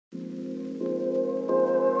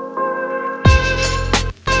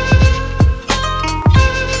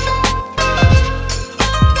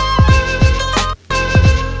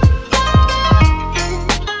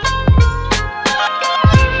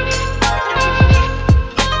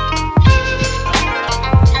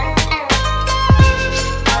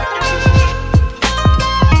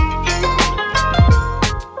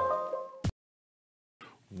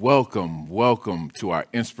Welcome to our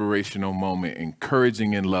inspirational moment,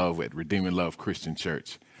 encouraging in love at Redeeming Love Christian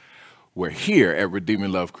Church. We're here at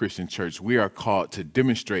Redeeming Love Christian Church. We are called to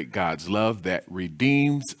demonstrate God's love that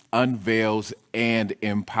redeems, unveils, and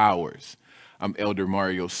empowers. I'm Elder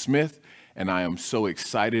Mario Smith, and I am so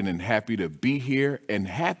excited and happy to be here and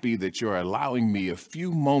happy that you're allowing me a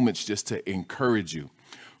few moments just to encourage you.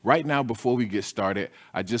 Right now, before we get started,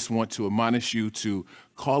 I just want to admonish you to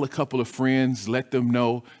call a couple of friends, let them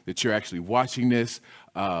know that you're actually watching this.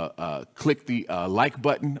 Click the like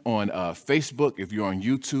button on Facebook. If you're on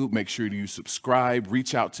YouTube, make sure you subscribe.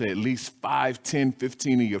 Reach out to at least 5, 10,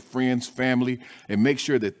 15 of your friends, family, and make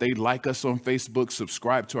sure that they like us on Facebook,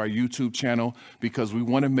 subscribe to our YouTube channel, because we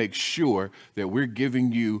want to make sure that we're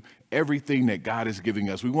giving you everything that God is giving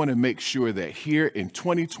us. We want to make sure that here in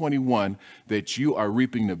 2021 that you are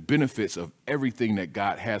reaping the benefits of everything that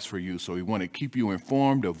God has for you. So we want to keep you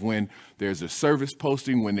informed of when there's a service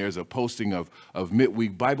posting, when there's a posting of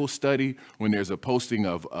midweek Bible study, when there's a posting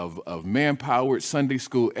of man-powered Sunday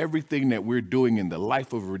school, everything that we're doing in the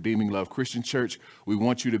life of Redeeming Love Christian Church. We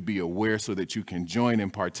want you to be aware so that you can join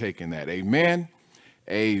and partake in that. Amen.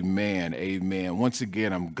 Amen. Amen. Once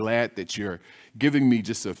again, I'm glad that you're giving me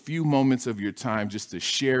just a few moments of your time just to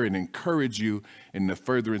share and encourage you in the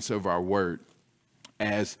furtherance of our word.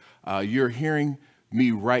 As you're hearing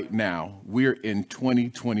me right now, we're in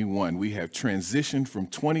 2021. We have transitioned from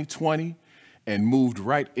 2020 and moved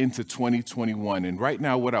right into 2021. And right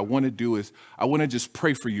now, what I want to do is I want to just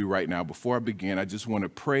pray for you right now. Before I begin, I just want to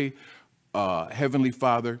pray, Heavenly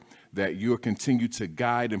Father, that you'll continue to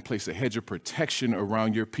guide and place a hedge of protection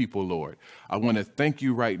around your people, Lord. I want to thank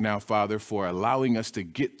you right now, Father, for allowing us to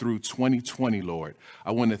get through 2020, Lord.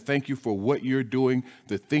 I want to thank you for what you're doing,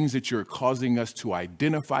 the things that you're causing us to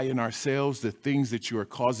identify in ourselves, the things that you are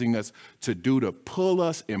causing us to do to pull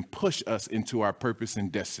us and push us into our purpose and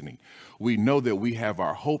destiny. We know that we have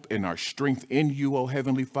our hope and our strength in you, O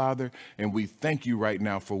Heavenly Father, and we thank you right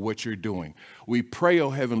now for what you're doing. We pray, O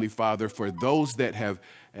Heavenly Father, for those that have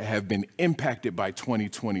been impacted by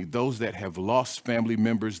 2020, those that have lost family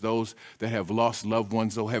members, those that have lost loved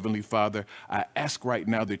ones, oh Heavenly Father. I ask right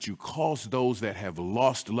now that you cause those that have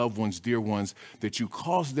lost loved ones, dear ones, that you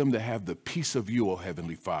cause them to have the peace of you, oh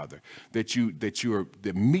Heavenly Father,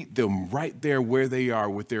 that meet them right there where they are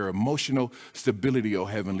with their emotional stability, oh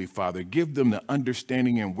Heavenly Father. Give them the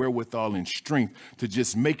understanding and wherewithal and strength to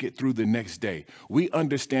just make it through the next day. We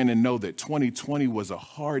understand and know that 2020 was a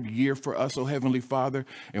hard year for us, oh Heavenly Father.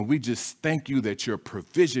 And we just thank you that your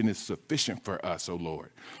provision is sufficient for us, oh Lord.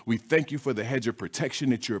 We thank you for the hedge of protection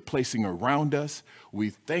that you're placing around us. We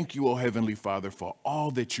thank you, oh Heavenly Father, for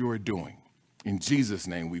all that you are doing. In Jesus'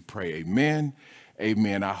 name we pray, amen,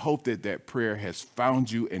 amen. I hope that that prayer has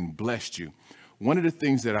found you and blessed you. One of the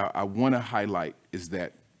things that I want to highlight is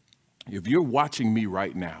that if you're watching me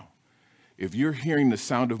right now, if you're hearing the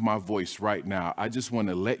sound of my voice right now, I just want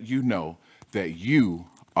to let you know that you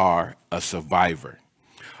are a survivor.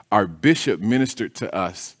 Our bishop ministered to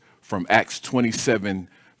us from Acts 27,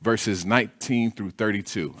 verses 19 through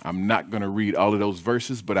 32. I'm not going to read all of those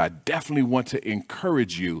verses, but I definitely want to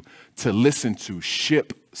encourage you to listen to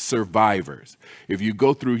Ship Survivors. If you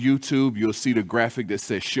go through YouTube, you'll see the graphic that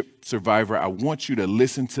says Ship Survivor. I want you to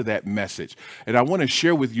listen to that message. And I want to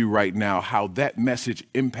share with you right now how that message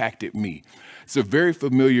impacted me. It's a very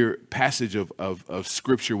familiar passage of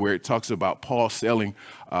scripture where it talks about Paul sailing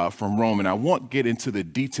from Rome. And I won't get into the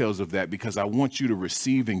details of that because I want you to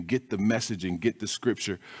receive and get the message and get the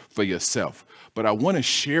scripture for yourself. But I want to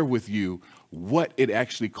share with you what it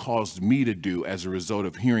actually caused me to do as a result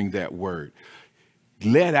of hearing that word.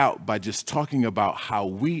 Led out by just talking about how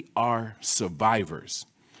we are survivors.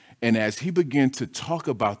 And as he began to talk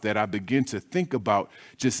about that, I began to think about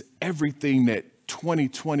just everything that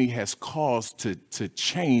 2020 has caused to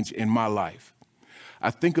change in my life. I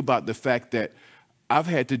think about the fact that I've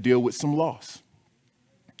had to deal with some loss.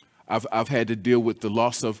 I've had to deal with the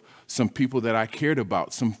loss of some people that I cared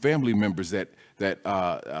about, some family members that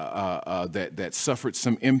suffered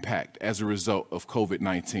some impact as a result of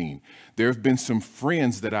COVID-19. There have been some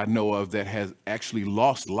friends that I know of that have actually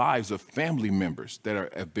lost lives of family members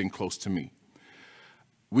that have been close to me.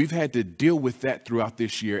 We've had to deal with that throughout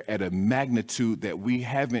this year at a magnitude that we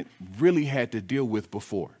haven't really had to deal with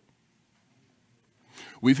before.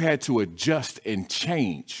 We've had to adjust and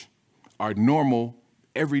change our normal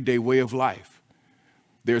everyday way of life.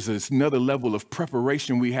 There's another level of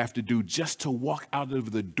preparation we have to do just to walk out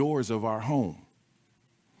of the doors of our home.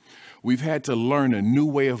 We've had to learn a new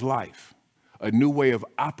way of life, a new way of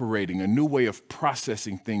operating, a new way of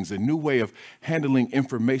processing things, a new way of handling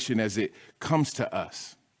information as it comes to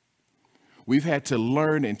us. We've had to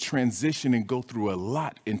learn and transition and go through a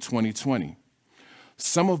lot in 2020.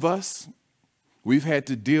 Some of us, we've had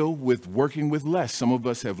to deal with working with less. Some of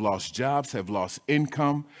us have lost jobs, have lost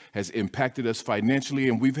income, has impacted us financially,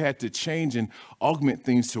 and we've had to change and augment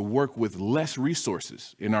things to work with less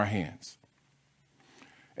resources in our hands.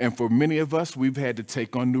 And for many of us, we've had to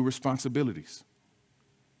take on new responsibilities.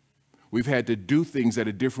 We've had to do things at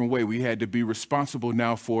a different way. We had to be responsible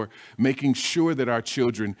now for making sure that our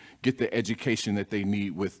children get the education that they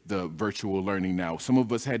need with the virtual learning now. Some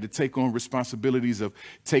of us had to take on responsibilities of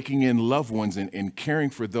taking in loved ones and caring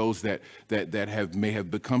for those that may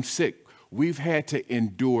have become sick. We've had to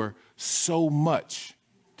endure so much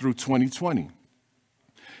through 2020.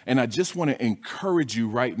 And I just want to encourage you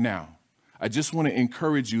right now. I just want to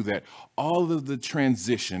encourage you that all of the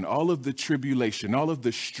transition, all of the tribulation, all of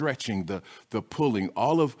the stretching, the pulling,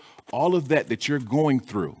 all of that you're going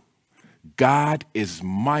through, God is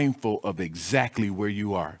mindful of exactly where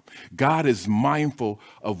you are. God is mindful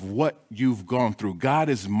of what you've gone through. God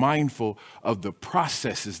is mindful of the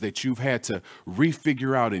processes that you've had to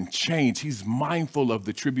refigure out and change. He's mindful of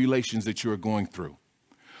the tribulations that you're going through.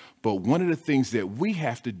 But one of the things that we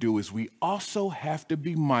have to do is we also have to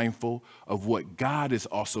be mindful of what God is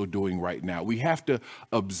also doing right now. We have to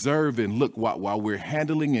observe and look while we're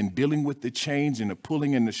handling and dealing with the change and the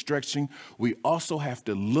pulling and the stretching. We also have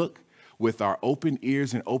to look with our open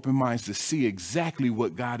ears and open minds to see exactly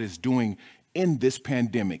what God is doing in this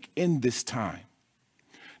pandemic, in this time.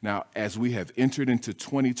 Now, as we have entered into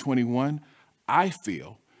 2021, I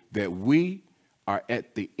feel that we are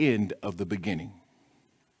at the end of the beginning.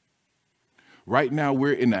 Right now,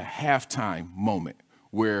 we're in a halftime moment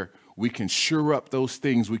where we can shore up those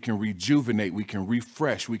things, we can rejuvenate, we can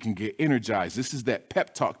refresh, we can get energized. This is that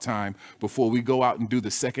pep talk time before we go out and do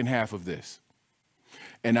the second half of this.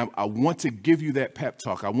 And I want to give you that pep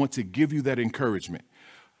talk. I want to give you that encouragement.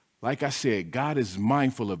 Like I said, God is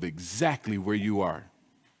mindful of exactly where you are.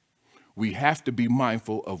 We have to be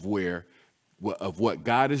mindful of what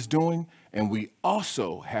God is doing, and we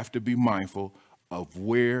also have to be mindful of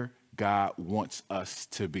where God wants us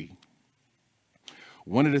to be.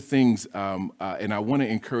 One of the things, and I want to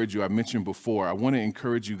encourage you, I mentioned before, I want to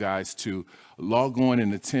encourage you guys to log on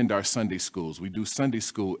and attend our Sunday schools. We do Sunday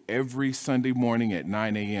school every Sunday morning at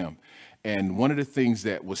 9 a.m. And one of the things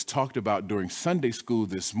that was talked about during Sunday school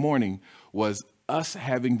this morning was us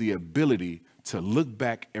having the ability to look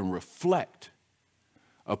back and reflect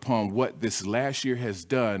upon what this last year has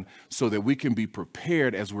done so that we can be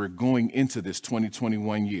prepared as we're going into this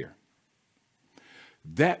 2021 year.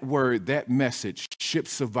 That word, that message, ship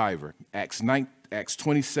survivor, Acts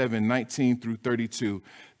 27, 19 through 32,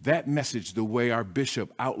 that message, the way our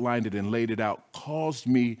bishop outlined it and laid it out, caused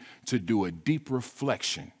me to do a deep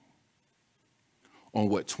reflection on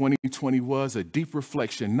what 2020 was, a deep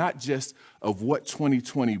reflection, not just of what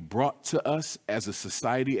 2020 brought to us as a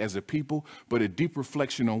society, as a people, but a deep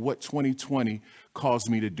reflection on what 2020 caused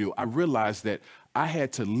me to do. I realized that I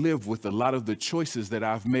had to live with a lot of the choices that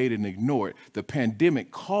I've made and ignored. The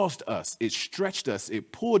pandemic caused us, it stretched us,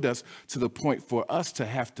 it pulled us to the point for us to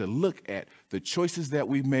have to look at the choices that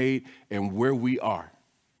we made and where we are.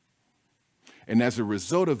 And as a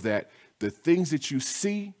result of that, the things that you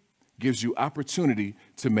see gives you opportunity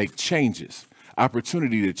to make changes,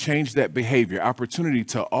 opportunity to change that behavior, opportunity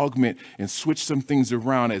to augment and switch some things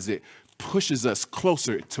around as it pushes us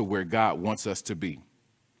closer to where God wants us to be.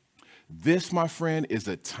 This, my friend, is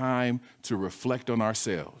a time to reflect on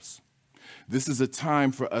ourselves. This is a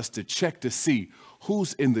time for us to check to see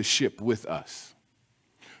who's in the ship with us.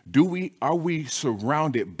 Are we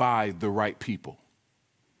surrounded by the right people?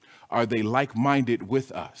 Are they like-minded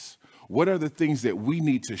with us? What are the things that we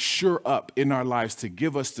need to shore up in our lives to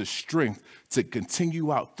give us the strength to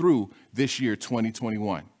continue out through this year,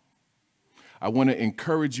 2021? I want to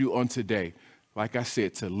encourage you on today, like I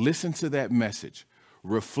said, to listen to that message,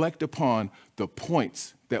 reflect upon the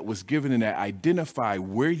points that was given and that identify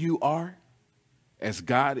where you are as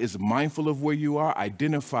God is mindful of where you are,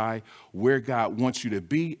 identify where God wants you to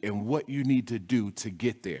be and what you need to do to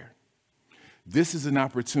get there. This is an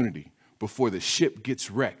opportunity before the ship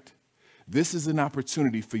gets wrecked. This is an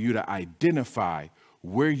opportunity for you to identify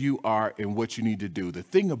where you are and what you need to do. The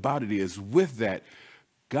thing about it is, with that,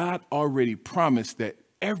 God already promised that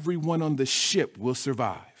everyone on the ship will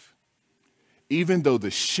survive. Even though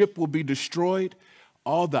the ship will be destroyed,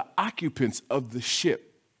 all the occupants of the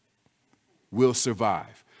ship will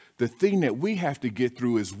survive. The thing that we have to get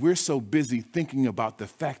through is we're so busy thinking about the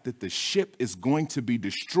fact that the ship is going to be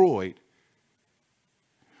destroyed,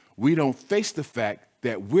 we don't face the fact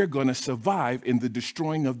that we're going to survive in the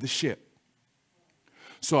destroying of the ship.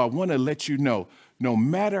 So I want to let you know, no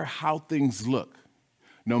matter how things look,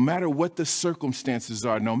 no matter what the circumstances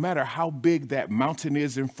are, no matter how big that mountain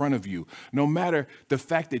is in front of you, no matter the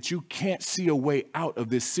fact that you can't see a way out of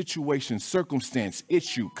this situation, circumstance,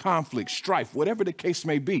 issue, conflict, strife, whatever the case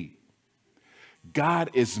may be,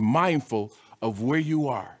 God is mindful of where you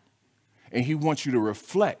are, and he wants you to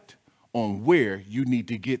reflect on where you need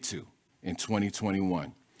to get to in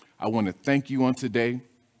 2021. I want to thank you on today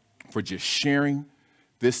for just sharing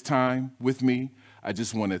this time with me. I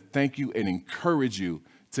just want to thank you and encourage you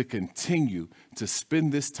to continue to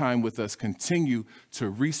spend this time with us, continue to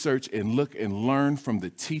research and look and learn from the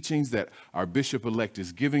teachings that our bishop-elect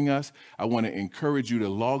is giving us. I want to encourage you to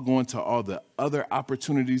log on to all the other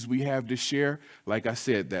opportunities we have to share. Like I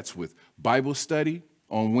said, that's with Bible study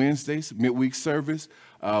on Wednesdays, midweek service.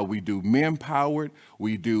 We do Men Powered.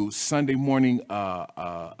 We do Sunday morning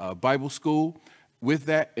Bible school with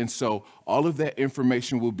that. And so all of that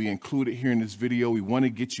information will be included here in this video. We want to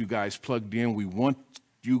get you guys plugged in. We want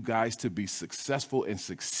you guys to be successful and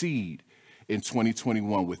succeed in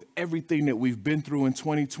 2021. With everything that we've been through in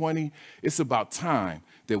 2020, it's about time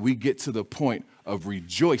that we get to the point of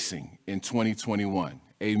rejoicing in 2021.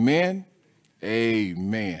 Amen.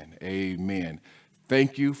 Amen. Amen.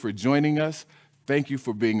 Thank you for joining us. Thank you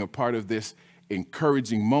for being a part of this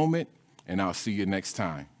encouraging moment, and I'll see you next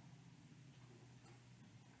time.